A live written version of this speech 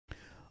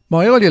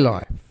My early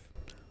life.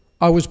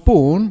 I was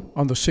born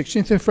on the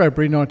 16th of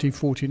February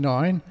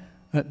 1949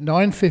 at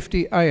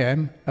 9:50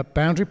 a.m. at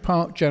Boundary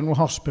Park General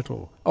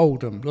Hospital,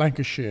 Oldham,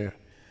 Lancashire.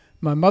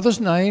 My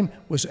mother's name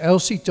was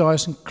Elsie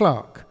Dyson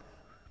Clark,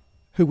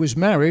 who was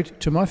married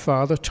to my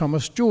father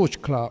Thomas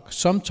George Clark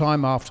some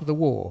time after the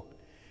war.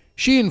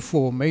 She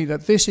informed me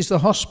that this is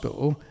the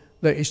hospital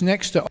that is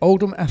next to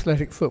Oldham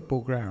Athletic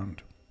Football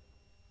Ground.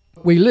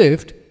 We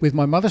lived with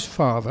my mother's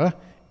father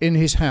in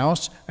his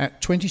house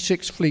at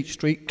 26 Fleet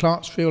Street,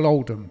 Clarksfield,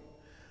 Oldham.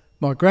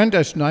 My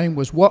granddad's name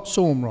was Watts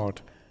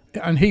Ormrod,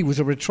 and he was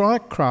a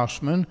retired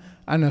craftsman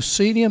and a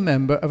senior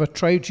member of a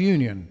trades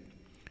union.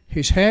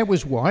 His hair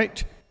was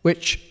white,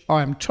 which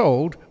I am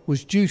told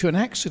was due to an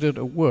accident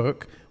at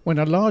work when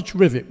a large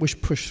rivet was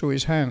pushed through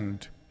his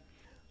hand.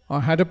 I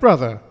had a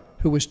brother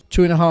who was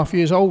 2.5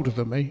 years older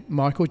than me,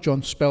 Michael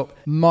John, spelt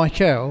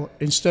Michael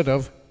instead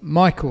of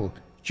Michael,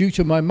 due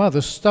to my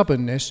mother's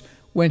stubbornness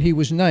when he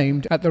was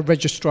named at the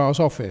registrar's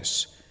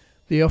office.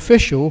 The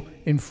official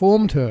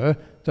informed her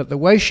that the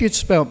way she had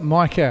spelt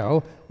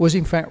Michael was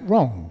in fact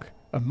wrong,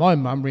 and my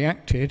mum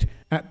reacted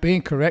at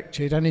being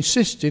corrected and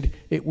insisted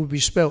it would be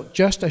spelt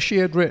just as she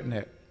had written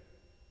it.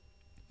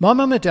 My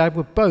mum and dad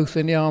were both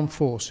in the armed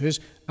forces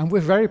and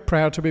were very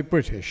proud to be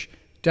British.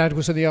 Dad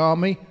was in the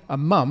army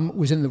and mum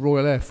was in the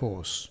Royal Air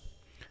Force.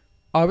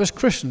 I was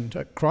christened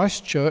at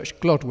Christ Church,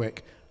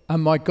 Glodwick,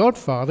 and my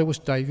godfather was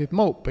David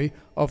Maltby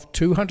of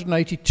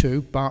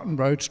 282 Barton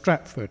Road,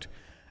 Stratford,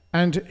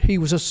 and he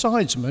was a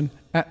sidesman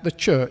at the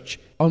church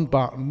on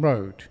Barton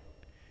Road.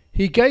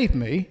 He gave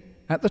me,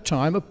 at the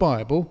time, a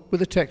Bible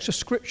with a text of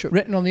scripture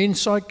written on the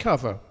inside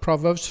cover,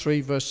 Proverbs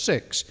 3 verse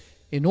 6,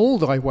 "In all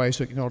thy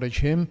ways acknowledge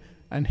him,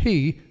 and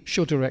he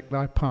shall direct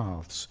thy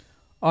paths."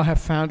 I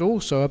have found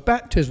also a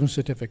baptism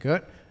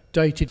certificate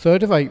dated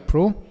 3rd of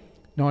April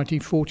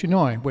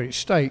 1949, where it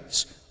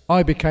states,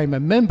 "I became a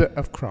member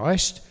of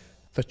Christ,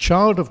 the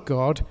child of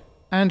God,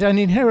 and an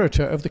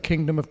inheritor of the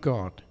kingdom of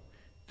God."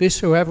 This,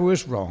 however,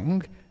 was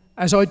wrong,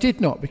 as I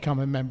did not become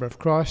a member of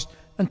Christ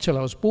until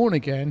I was born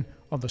again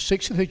on the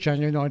 6th of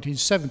January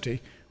 1970,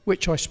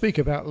 which I speak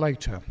about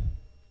later.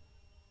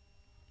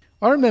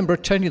 I remember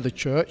attending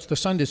the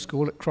Sunday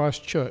school at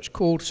Christ Church,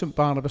 called St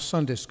Barnabas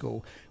Sunday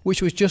School,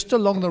 which was just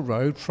along the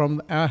road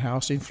from our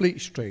house in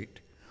Fleet Street.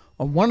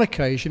 On one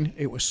occasion,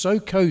 it was so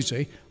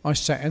cosy, I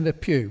sat in the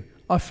pew.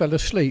 I fell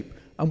asleep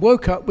and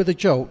woke up with a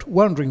jolt,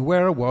 wondering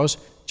where I was,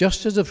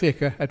 just as the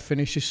vicar had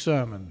finished his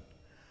sermon.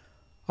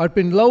 I'd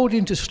been lulled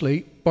into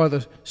sleep by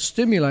the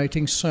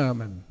stimulating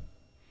sermon.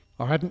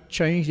 I hadn't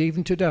changed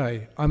even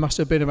today. I must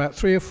have been about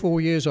 3 or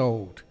 4 years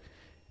old.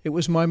 It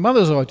was my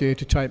mother's idea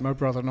to take my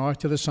brother and I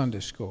to the Sunday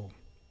school.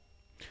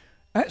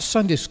 At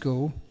Sunday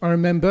school, I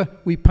remember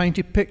we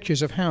painted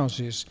pictures of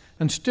houses,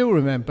 and still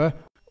remember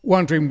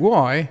wondering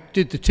why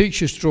did the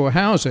teachers draw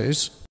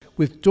houses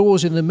with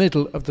doors in the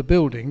middle of the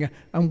building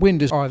and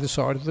windows either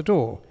side of the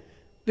door.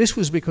 This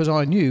was because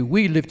I knew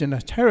we lived in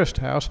a terraced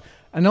house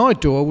and our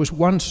door was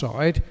one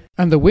side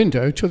and the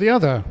window to the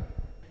other,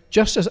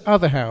 just as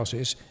other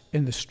houses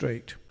in the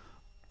street.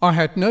 I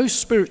had no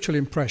spiritual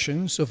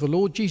impressions of the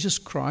Lord Jesus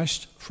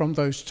Christ from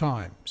those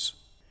times.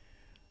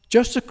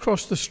 Just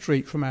across the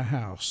street from our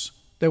house,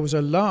 there was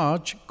a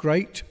large,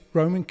 great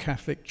Roman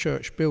Catholic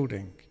church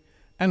building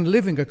and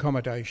living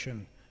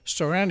accommodation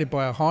surrounded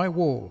by a high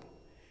wall.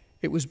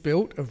 It was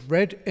built of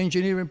red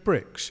engineering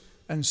bricks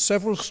and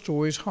several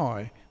stories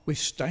high, with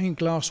stained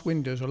glass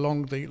windows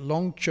along the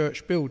long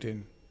church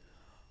building.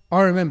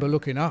 I remember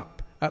looking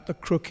up at the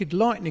crooked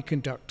lightning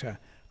conductor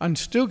and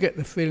still get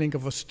the feeling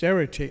of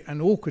austerity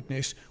and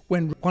awkwardness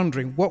when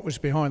wondering what was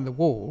behind the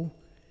wall.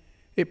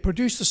 It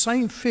produced the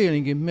same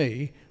feeling in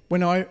me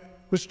when I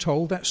was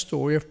told that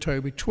story of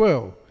Toby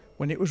Twirl,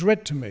 when it was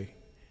read to me.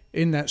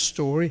 In that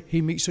story,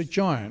 he meets a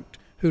giant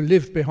who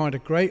lived behind a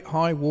great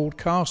high-walled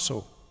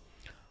castle.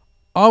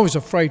 I was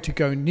afraid to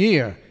go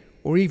near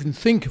or even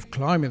think of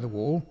climbing the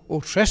wall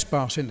or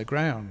trespassing the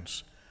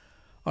grounds.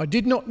 I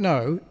did not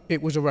know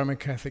it was a Roman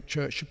Catholic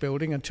church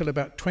building until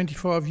about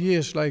 25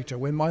 years later,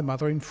 when my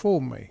mother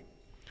informed me.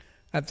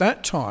 At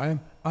that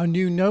time, I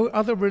knew no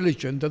other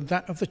religion than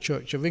that of the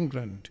Church of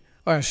England.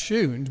 I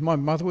assumed my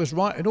mother was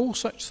right in all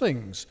such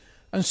things,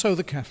 and so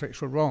the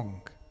Catholics were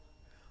wrong.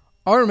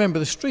 I remember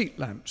the street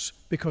lamps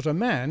because a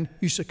man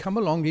used to come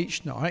along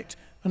each night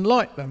and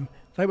light them.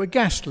 They were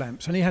gas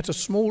lamps, and he had a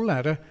small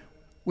ladder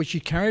which he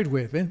carried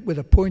with him with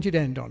a pointed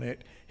end on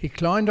it. He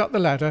climbed up the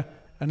ladder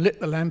and lit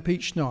the lamp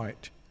each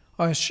night.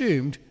 I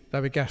assumed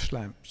they were gas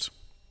lamps.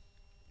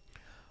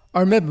 I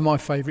remember my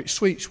favourite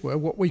sweets were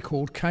what we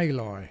called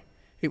kali.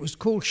 It was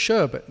called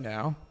sherbet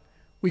now.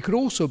 We could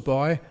also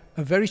buy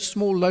a very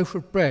small loaf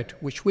of bread,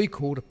 which we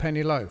called a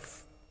penny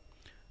loaf.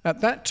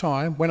 At that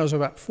time, when I was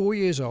about 4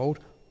 years old,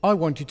 I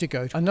wanted to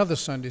go to another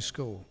Sunday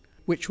school,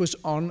 which was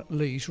on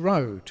Lees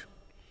Road.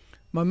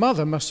 My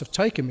mother must have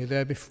taken me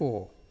there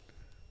before.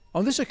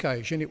 On this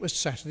occasion, it was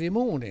Saturday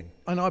morning,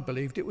 and I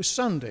believed it was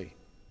Sunday.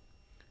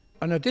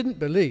 And I didn't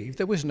believe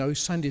there was no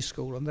Sunday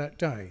school on that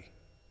day.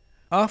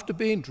 After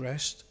being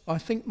dressed, I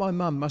think my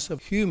mum must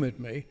have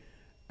humoured me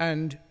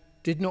and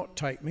did not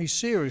take me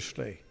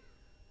seriously.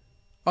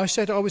 I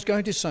said I was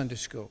going to Sunday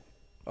school.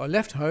 I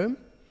left home.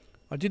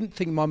 I didn't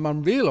think my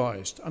mum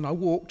realised, and I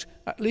walked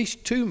at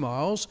least 2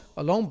 miles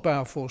along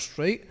Balfour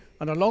Street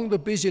and along the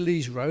busy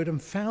Lees Road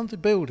and found the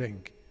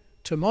building.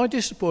 To my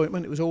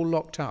disappointment, it was all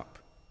locked up.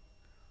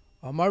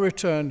 On my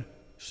return,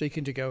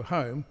 seeking to go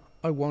home,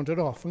 I wandered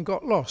off and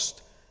got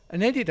lost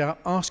and ended up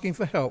asking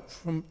for help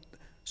from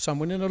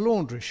someone in a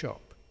laundry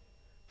shop.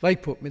 They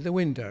put me in the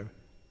window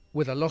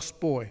with a lost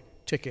boy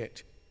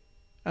ticket,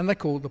 and they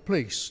called the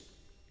police.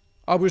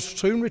 I was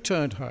soon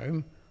returned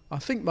home. I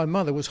think my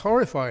mother was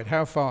horrified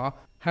how far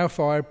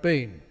I'd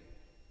been.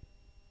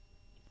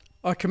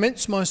 I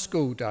commenced my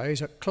school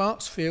days at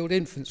Clarksfield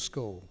Infant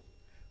School.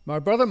 My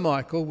brother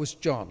Michael was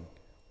John,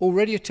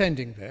 already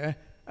attending there,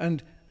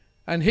 and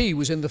he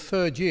was in the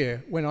 3rd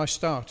year when I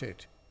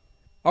started.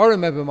 I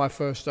remember my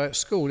first day at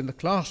school in the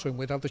classroom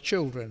with other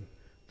children.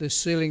 The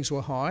ceilings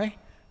were high,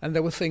 and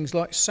there were things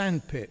like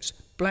sandpits,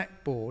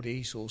 blackboard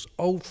easels,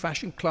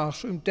 old-fashioned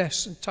classroom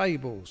desks and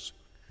tables.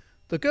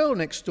 The girl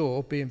next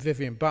door, being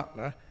Vivian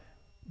Butler,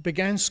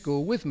 began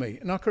school with me,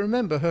 and I can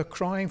remember her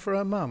crying for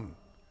her mum.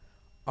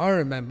 I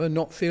remember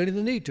not feeling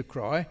the need to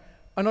cry,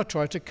 and I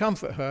tried to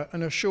comfort her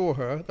and assure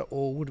her that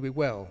all would be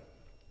well.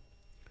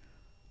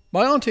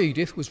 My Aunt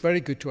Edith was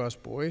very good to us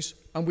boys,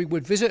 and we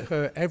would visit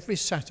her every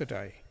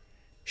Saturday.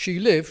 She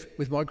lived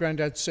with my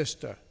granddad's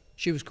sister.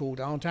 She was called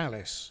Aunt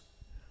Alice.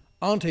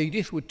 Aunt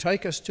Edith would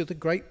take us to the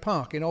great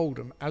park in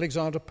Oldham,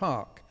 Alexander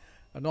Park,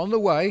 and on the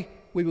way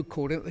we would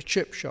call it at the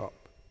chip shop.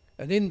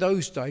 And in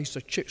those days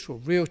the chips were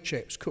real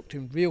chips, cooked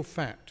in real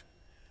fat.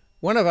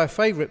 One of our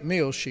favourite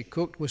meals she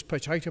cooked was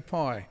potato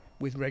pie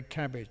with red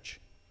cabbage.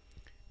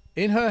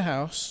 In her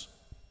house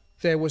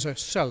there was a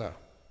cellar,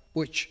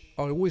 which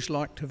I always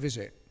liked to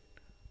visit.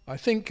 I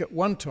think at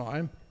one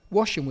time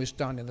washing was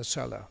done in the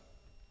cellar.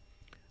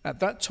 At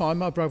that time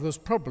my brother was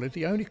probably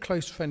the only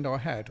close friend I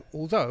had,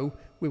 although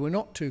we were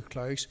not too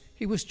close,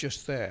 he was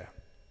just there.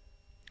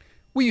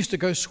 We used to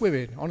go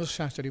swimming on a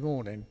Saturday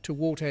morning to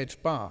Waterhead's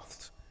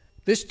baths.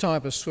 This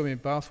type of swimming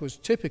bath was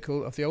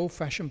typical of the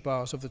old-fashioned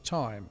baths of the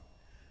time.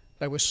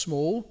 They were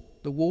small,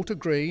 the water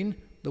green,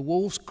 the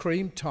walls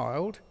cream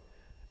tiled,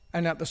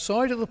 and at the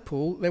side of the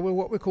pool there were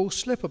what we call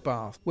slipper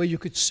baths, where you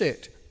could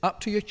sit up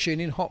to your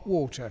chin in hot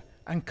water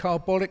and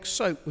carbolic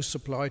soap was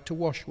supplied to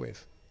wash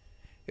with.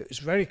 It was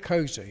very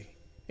cosy.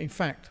 In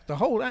fact, the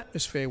whole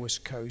atmosphere was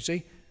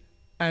cosy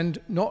and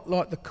not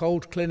like the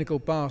cold clinical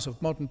baths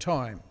of modern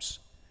times.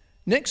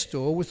 Next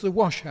door was the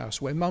wash house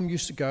where Mum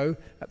used to go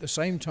at the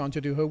same time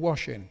to do her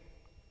washing.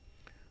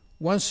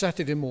 One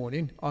Saturday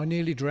morning I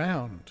nearly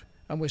drowned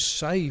and was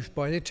saved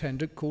by an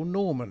attendant called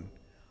Norman.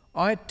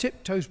 I had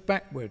tiptoes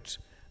backwards,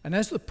 and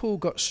as the pool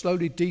got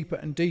slowly deeper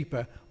and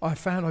deeper, I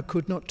found I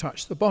could not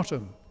touch the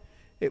bottom.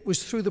 It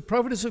was through the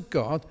providence of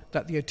God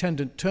that the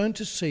attendant turned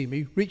to see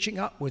me reaching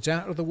upwards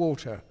out of the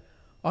water.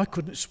 I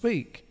couldn't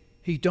speak.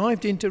 He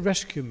dived in to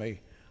rescue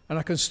me, and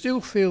I can still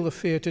feel the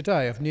fear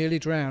today of nearly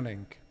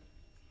drowning.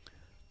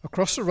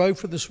 Across the road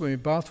from the swimming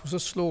bath was a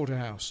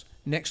slaughterhouse,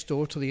 next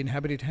door to the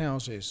inhabited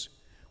houses.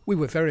 We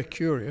were very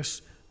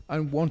curious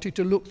and wanted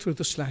to look through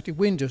the slatted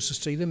windows to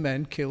see the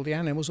men kill the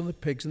animals and the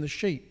pigs and the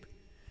sheep.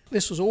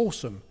 This was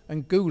awesome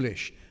and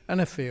ghoulish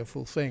and a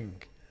fearful thing.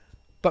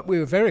 But we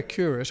were very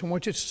curious and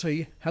wanted to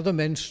see how the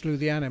men slew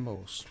the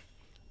animals.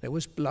 There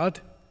was blood,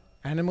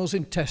 animals'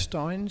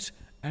 intestines,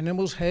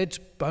 animals' heads,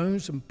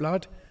 bones and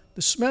blood.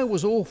 The smell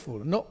was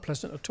awful and not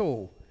pleasant at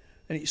all,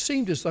 and it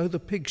seemed as though the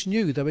pigs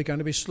knew they were going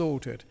to be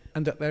slaughtered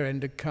and that their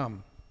end had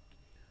come.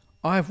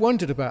 I have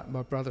wondered about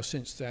my brother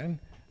since then,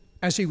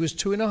 as he was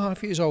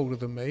 2.5 years older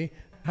than me,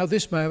 how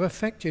this may have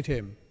affected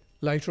him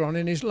later on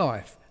in his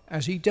life,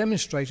 as he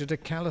demonstrated a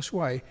callous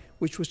way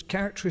which was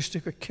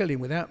characteristic of killing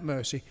without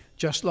mercy,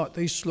 just like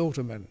these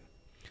slaughtermen.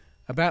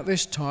 About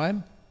this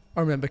time,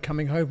 I remember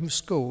coming home from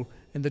school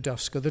in the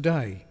dusk of the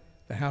day.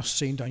 The house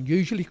seemed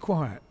unusually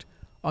quiet.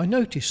 I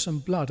noticed some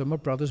blood on my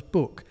brother's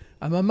book,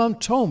 and my mum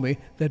told me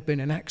there'd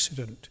been an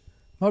accident.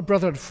 My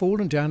brother had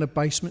fallen down a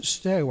basement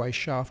stairway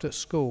shaft at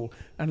school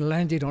and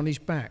landed on his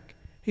back.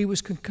 He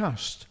was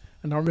concussed,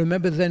 and I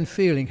remember then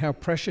feeling how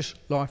precious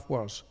life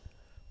was.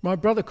 My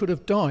brother could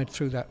have died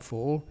through that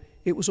fall.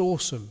 It was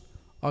awesome.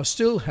 I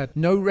still had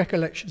no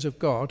recollections of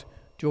God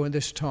during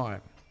this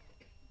time.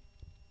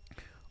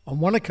 On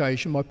one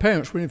occasion, my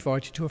parents were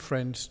invited to a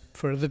friend's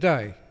for the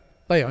day.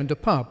 They owned a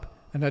pub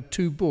and had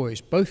 2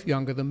 boys, both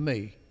younger than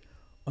me.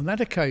 On that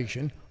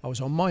occasion, I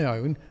was on my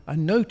own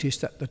and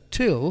noticed that the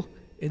till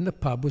in the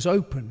pub was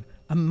open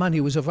and money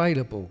was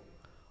available.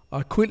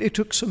 I quickly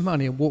took some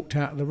money and walked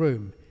out of the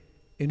room.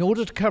 In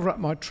order to cover up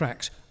my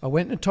tracks, I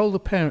went and told the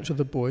parents of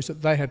the boys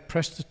that they had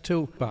pressed the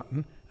till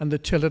button and the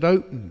till had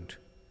opened.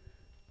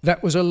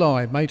 That was a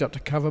lie made up to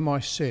cover my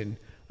sin,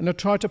 and I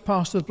tried to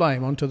pass the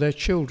blame onto their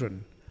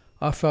children.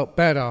 I felt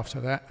bad after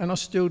that, and I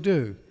still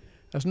do,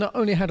 as not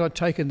only had I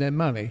taken their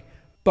money,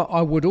 but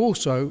I would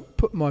also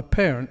put my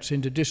parents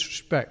into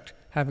disrespect,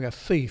 having a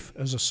thief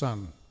as a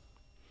son.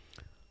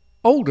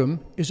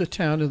 Oldham is a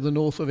town in the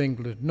north of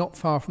England, not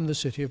far from the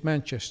city of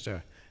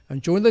Manchester,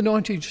 and during the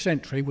 19th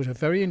century was a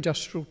very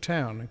industrial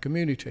town and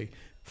community,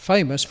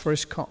 famous for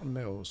its cotton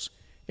mills.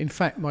 In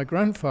fact, my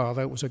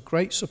grandfather was a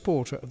great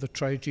supporter of the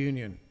trade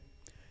union.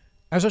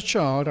 As a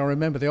child, I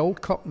remember the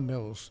old cotton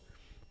mills,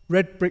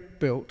 red brick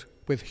built,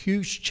 with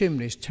huge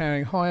chimneys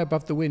towering high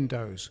above the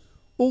windows.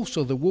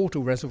 Also the water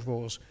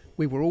reservoirs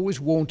we were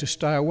always warned to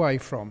stay away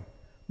from.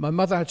 My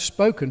mother had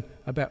spoken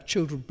about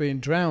children being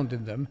drowned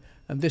in them,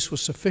 and this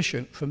was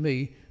sufficient for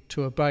me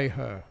to obey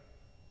her.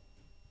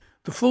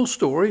 The full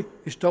story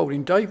is told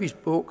in Davy's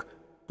book,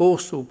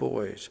 Borstal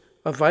Boys,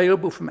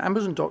 available from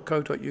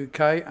amazon.co.uk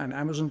and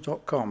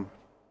amazon.com.